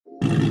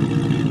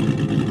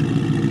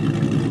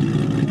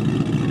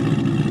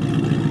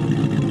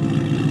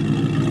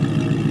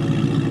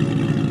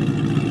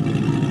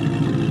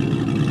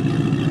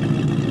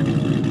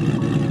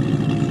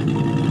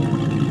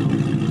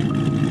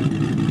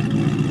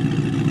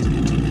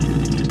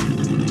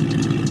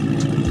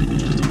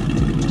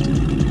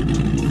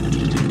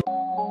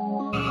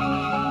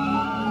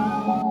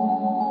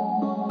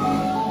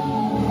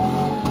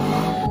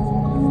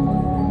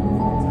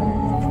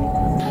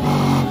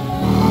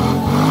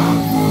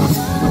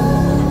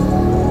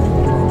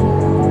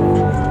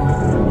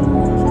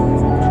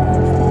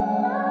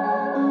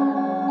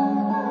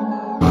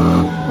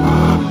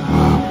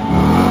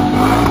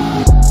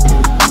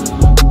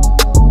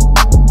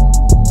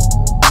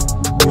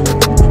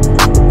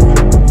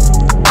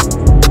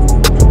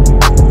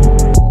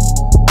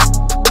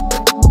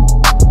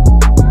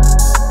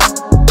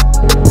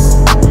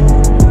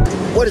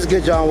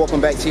good, y'all? Welcome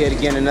back to yet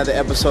again another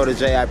episode of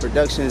J.I.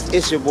 Productions.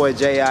 It's your boy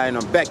J.I. and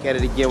I'm back at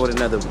it again with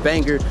another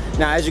banger.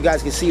 Now, as you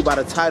guys can see by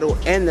the title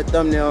and the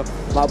thumbnail,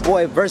 my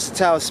boy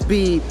Versatile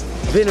Speed,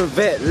 been a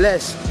vet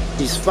less.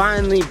 He's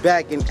finally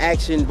back in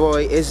action,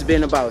 boy. It's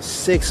been about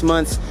 6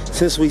 months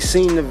since we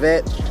seen the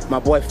vet. My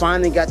boy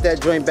finally got that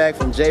joint back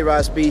from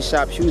J-Rod Speed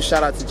Shop. Huge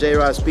shout out to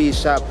J-Rod Speed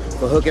Shop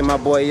for hooking my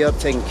boy up,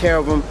 taking care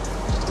of him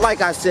like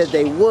I said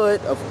they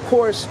would, of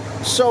course.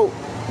 So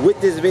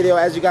with this video,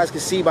 as you guys can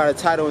see by the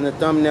title and the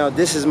thumbnail,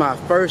 this is my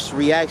first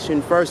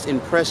reaction, first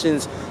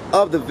impressions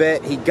of the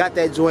vet. He got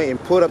that joint and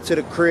pulled up to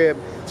the crib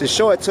to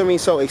show it to me,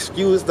 so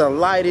excuse the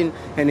lighting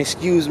and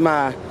excuse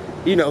my,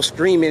 you know,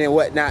 screaming and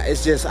whatnot.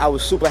 It's just, I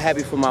was super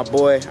happy for my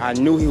boy. I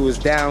knew he was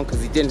down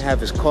because he didn't have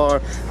his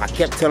car. I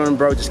kept telling him,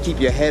 bro, just keep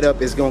your head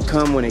up. It's gonna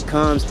come when it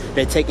comes.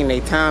 They're taking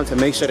their time to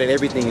make sure that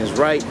everything is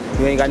right.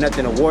 You ain't got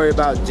nothing to worry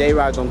about.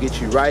 J-Rod gonna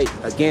get you right.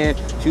 Again,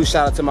 huge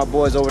shout out to my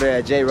boys over there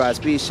at J-Rod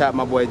Speed Shop,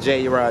 my boy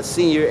J-Rod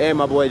Senior and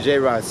my boy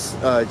J-Rod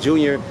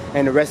Junior,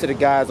 and the rest of the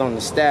guys on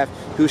the staff.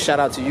 Huge shout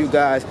out to you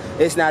guys.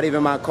 It's not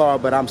even my car,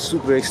 but I'm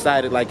super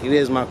excited like it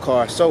is my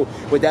car. So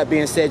with that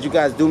being said, you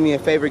guys do me a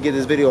favor, give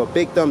this video a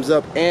big thumbs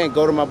up and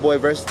go to my boy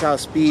Versatile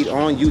Speed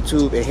on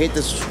YouTube and hit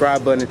the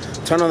subscribe button.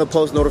 Turn on the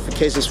post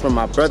notifications from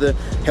my brother.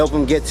 Help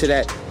him get to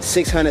that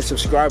 600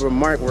 subscriber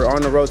mark. We're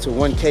on the road to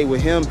 1K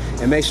with him.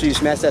 And make sure you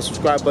smash that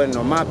subscribe button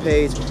on my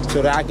page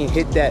so that I can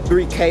hit that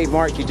 3K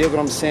mark. You dig what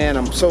I'm saying?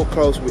 I'm so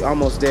close. We're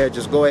almost there.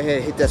 Just go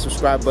ahead, hit that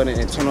subscribe button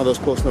and turn on those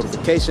post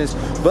notifications.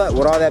 But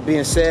with all that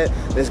being said,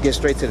 let's get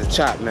straight to the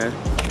chop, man.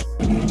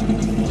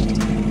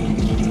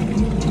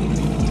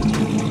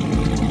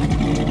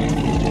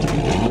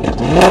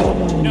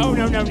 No.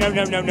 None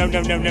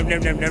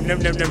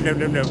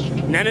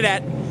of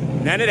that.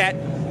 None of that.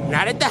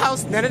 Not at the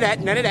house. None of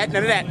that. None of that.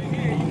 None of that.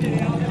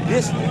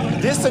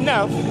 This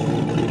enough.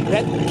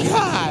 That,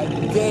 god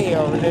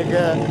damn,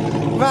 nigga.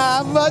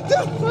 My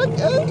motherfucker.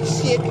 Oh,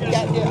 shit.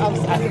 Goddamn. I'm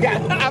sorry.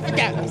 I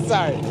forgot. I'm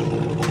sorry.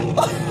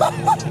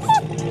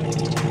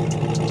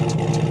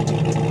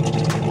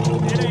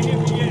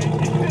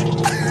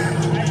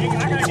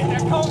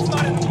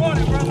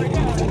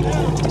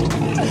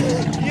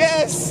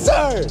 Yes,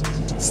 sir.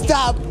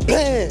 Stop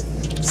playing.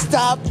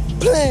 Stop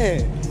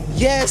playing.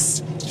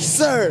 Yes,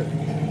 sir.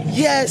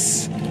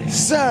 Yes,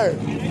 sir.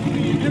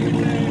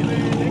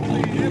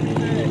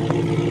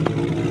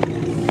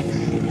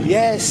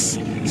 Yes,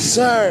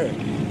 sir.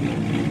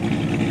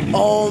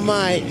 Oh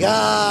my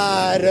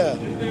God.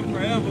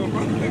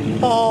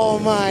 Oh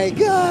my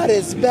God,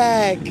 it's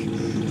back.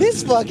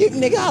 This fucking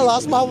nigga, I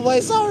lost my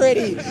voice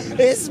already.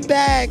 It's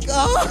back.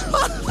 Oh.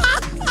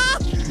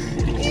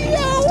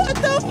 Yo, what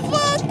the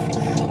fuck?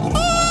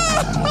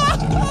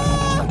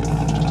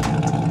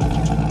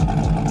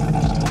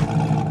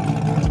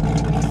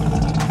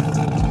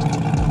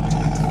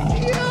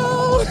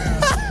 Yo.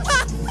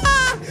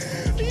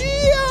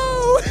 Yo.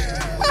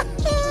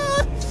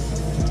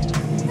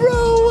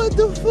 Bro, what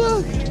the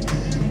fuck?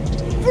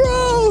 Bro.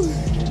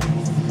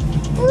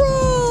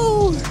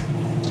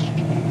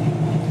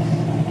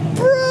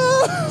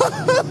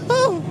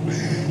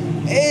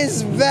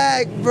 It's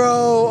back,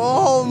 bro.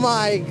 Oh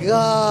my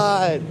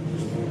God.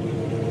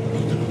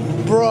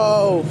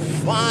 Bro,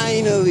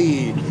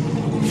 finally.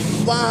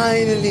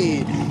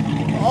 Finally.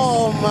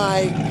 Oh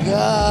my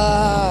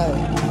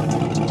God.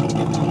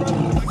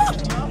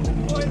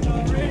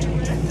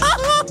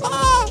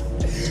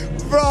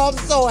 Bro, I'm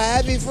so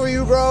happy for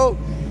you, bro.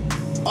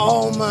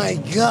 Oh my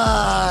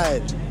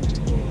God.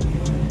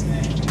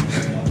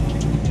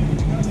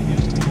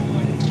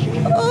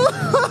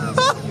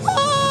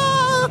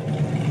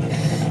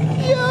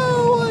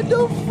 What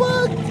the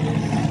fuck?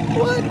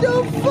 What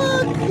the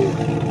fuck?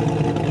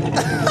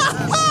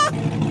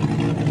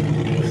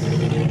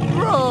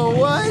 Bro,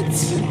 what?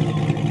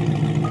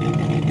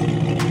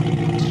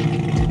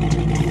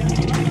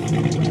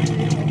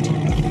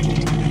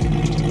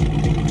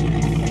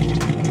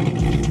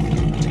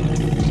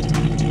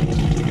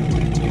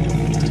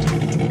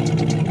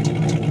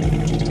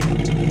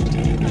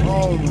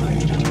 Oh my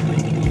God.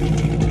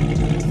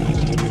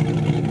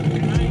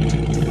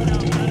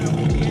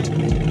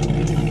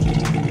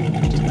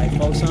 Like,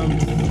 post some.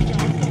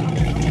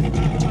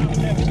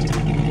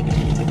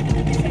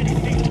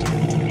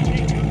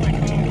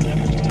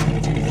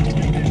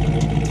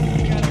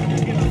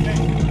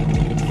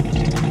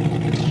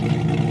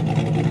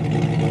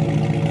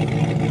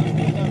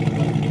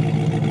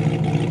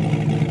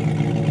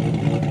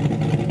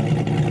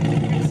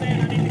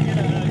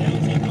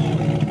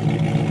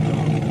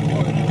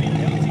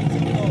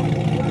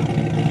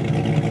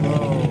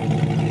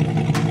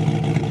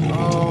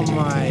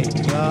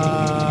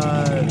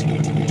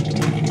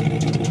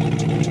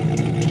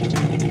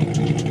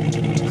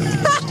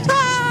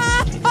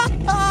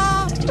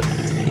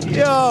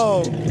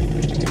 Yo!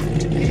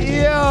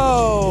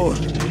 Yo!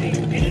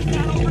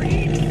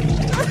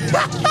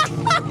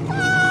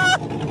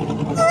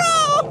 Bro!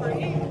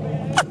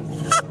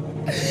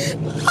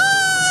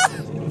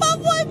 My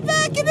boy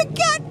back in the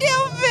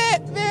goddamn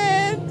vet,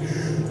 man!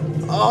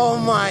 Oh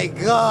my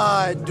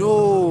God,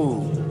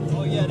 dude!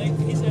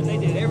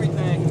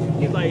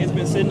 was like, it's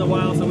been sitting a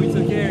while, so we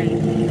took care of you.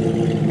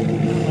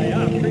 I'm like,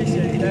 I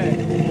appreciate that. I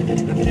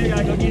still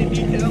gotta go get it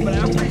detailed, but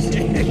I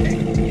appreciate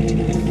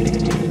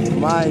it.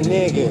 My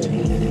nigga.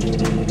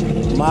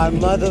 My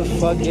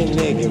motherfucking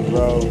nigga,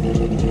 bro.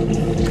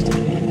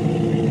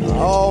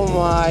 Oh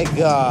my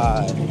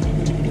God.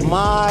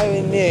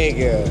 My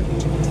nigga.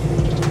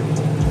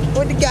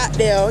 What the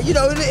goddamn, you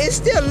know, it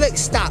still looks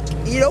stock,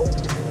 you know?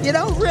 You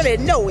don't really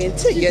know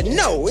until you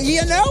know,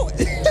 you know?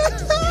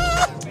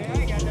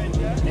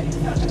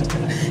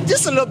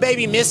 Just a little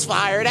baby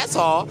misfire, that's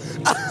all.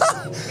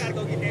 Gotta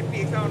go get that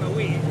fixed on the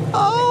wig.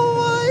 Oh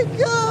my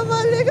God,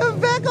 my nigga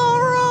back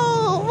on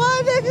roll.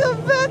 My nigga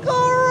back on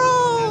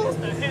roll. That's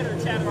the header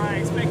chatter I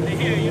expect to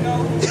hear, you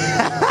know?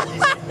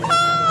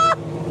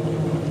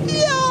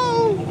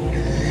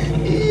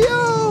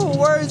 Yo,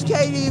 words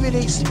can't even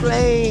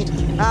explain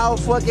how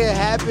fucking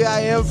happy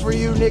I am for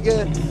you,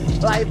 nigga.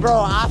 Like, bro,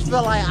 I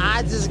feel like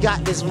I just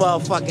got this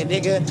motherfucker,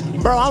 nigga.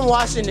 Bro, I'm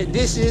washing the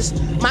dishes.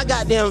 My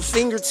goddamn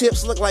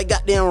fingertips look like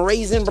goddamn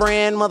Raisin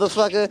Bran,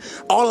 motherfucker.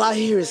 All I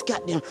hear is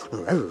goddamn...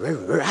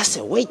 I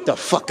said, wait the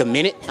fuck a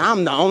minute.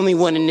 I'm the only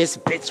one in this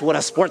bitch with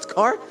a sports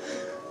car.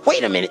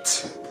 Wait a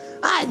minute.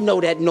 I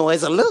know that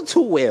noise a little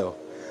too well.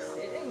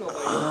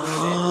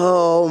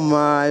 Oh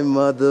my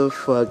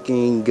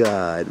motherfucking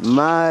God.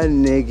 My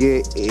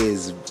nigga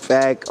is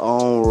back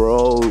on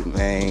road,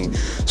 man.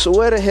 So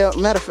where the hell,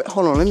 matter of fact,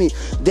 hold on, they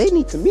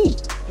need to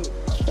meet.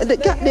 The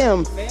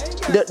goddamn,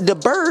 the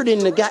bird in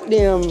the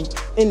goddamn,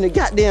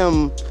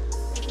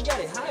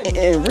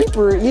 and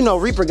Reaper, you know,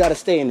 Reaper gotta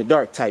stay in the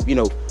dark type, you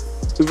know.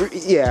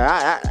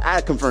 Yeah,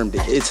 I confirmed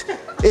it.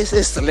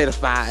 It's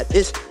solidified.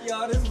 It's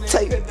Yo, this man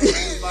type. couldn't make up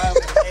his mind.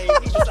 Hey,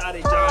 he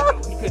decided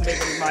John Doe. He couldn't make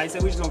up his mind. He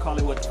said, we just gonna call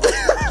it what the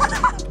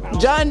fuck.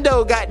 John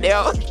Doe,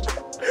 goddamn.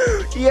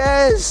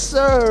 Yes,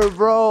 sir,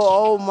 bro.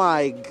 Oh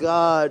my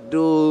God,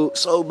 dude.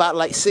 So about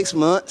like 6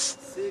 months.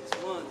 6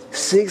 months.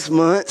 6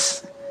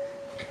 months.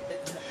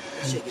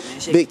 Shake it, man.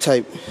 Shake Big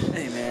type. it.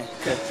 Hey, man.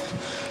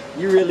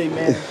 You really,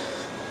 man,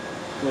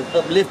 was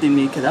uplifting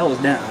me because I was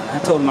down. I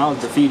told him I was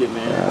defeated,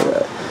 man.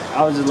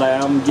 I was just like,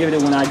 I'm gonna give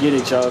it when I get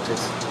it, y'all, because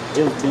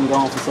it's been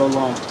gone for so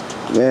long.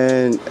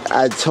 Man,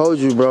 I told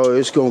you, bro,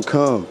 it's gonna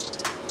come.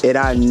 And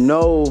I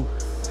know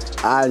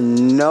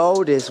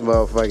this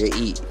motherfucker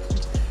eat.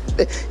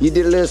 You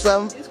did a little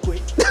something? It's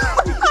quick.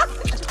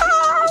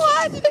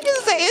 Why did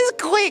you say it's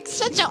quick?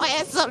 Shut your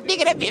ass up,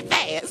 nigga, that be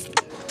fast.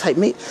 Type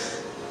mate.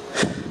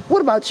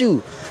 What about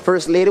you,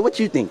 First Lady? What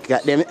you think?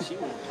 God damn it.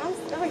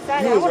 I'm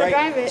excited. I want to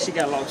drive it. She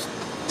got lost.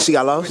 She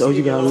got lost? Oh,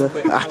 you got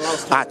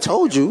lost. I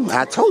told you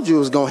it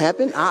was gonna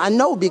happen. I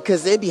know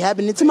because it be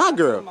happening to my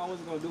girl. I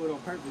wasn't gonna do it on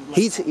purpose.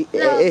 It's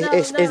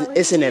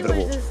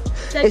inevitable.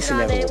 It's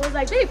inevitable. It was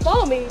like, they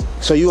follow me.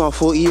 So you on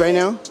full E right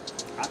now?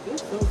 I think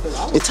so, because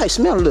I It type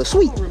smell a little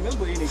sweet. don't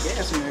remember any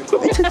gas in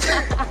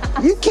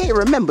there. You can't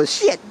remember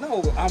shit.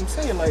 No, I'm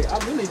saying, like,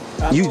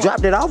 You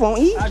dropped it off on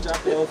E? I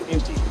dropped it off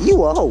empty.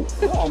 You a hoe.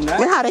 No, I'm not.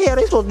 Man, how the hell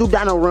they supposed to do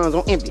dyno runs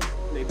on empty?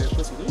 They better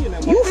put some E in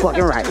that You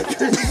fucking right.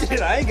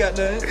 Shit, I ain't got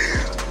nothing.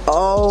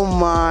 Oh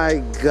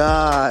my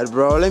God,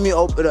 bro. Let me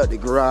open up the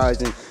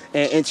garage and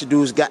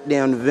introduce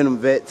goddamn the Venom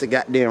Vet to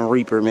goddamn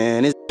Reaper,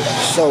 man.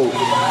 So,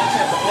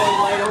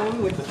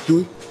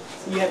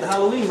 You had the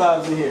Halloween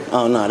vibes in here.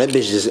 oh no, that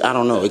bitch just, I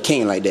don't know, it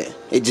came like that.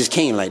 It just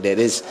came like that.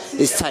 It's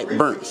type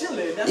burnt.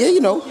 Yeah,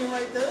 you know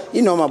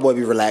my boy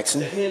be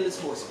relaxing. The headless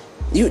horseman.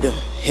 You the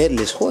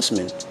headless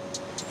horseman.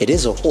 It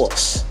is a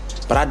horse,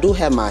 but I do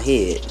have my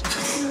head.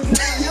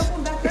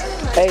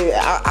 Hey,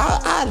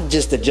 I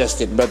just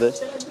adjusted, brother.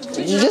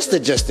 Just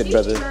adjusted,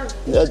 brother.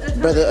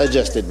 Brother,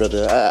 adjusted,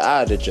 brother.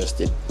 I'd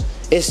adjusted.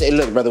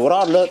 Look, brother, with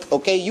all luck,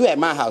 okay, you at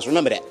my house,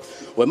 remember that.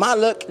 With my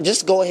luck,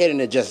 just go ahead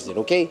and adjust it,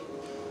 okay?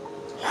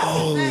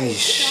 Holy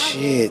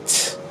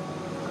shit.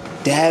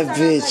 That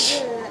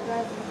bitch.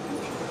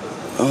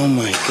 Oh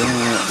my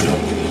God.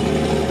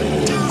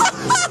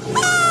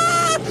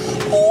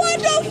 What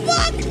the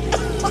fuck?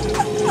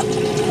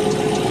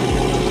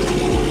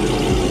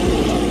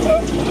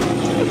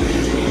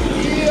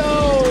 Yo,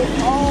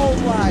 oh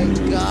my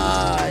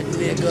God,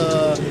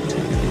 nigga.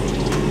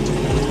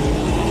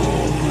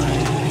 Oh my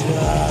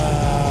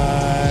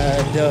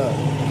God.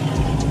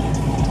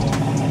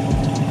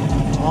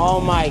 Oh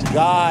my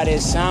God,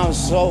 it sounds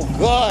so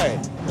good.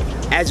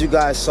 As you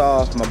guys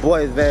saw, my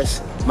boy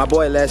Les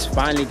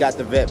finally got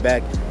the vet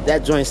back.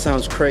 That joint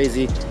sounds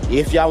crazy.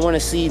 If y'all want to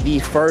see the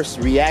first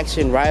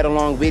reaction ride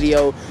along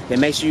video, then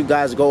make sure you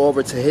guys go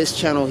over to his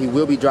channel. He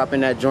will be dropping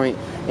that joint.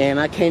 And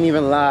I can't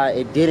even lie,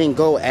 it didn't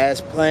go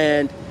as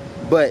planned,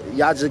 but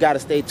y'all just gotta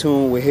stay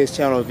tuned with his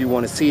channel if you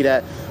want to see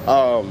that.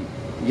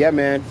 Yeah,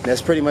 man,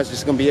 that's pretty much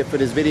just gonna be it for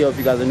this video. If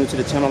you guys are new to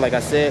the channel, like I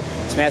said,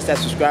 smash that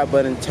subscribe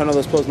button, turn on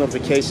those post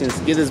notifications,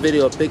 give this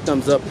video a big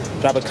thumbs up,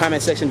 drop a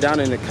comment section down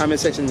in the comment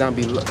section down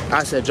below.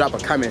 I said drop a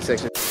comment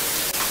section.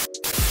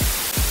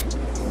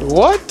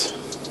 What?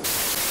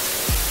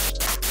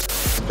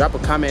 Drop a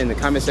comment in the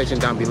comment section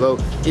down below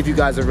if you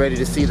guys are ready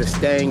to see the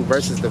Stang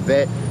versus the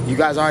Vet. You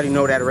guys already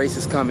know that race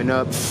is coming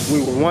up. We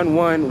were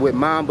 1-1 with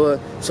Mamba,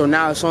 so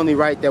now it's only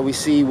right that we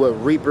see what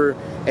Reaper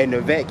a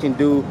Nevette can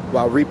do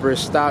while Reaper is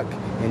stock.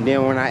 And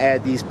then when I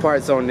add these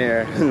parts on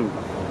there,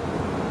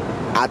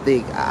 I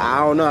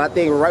don't know. I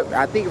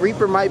think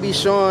Reaper might be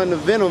showing the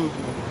Venom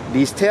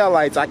these tail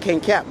lights. I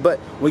can't cap, but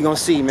we're gonna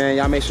see, man.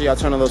 Y'all make sure y'all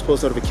turn on those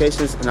post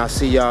notifications, and I'll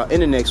see y'all in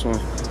the next one.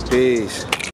 Peace.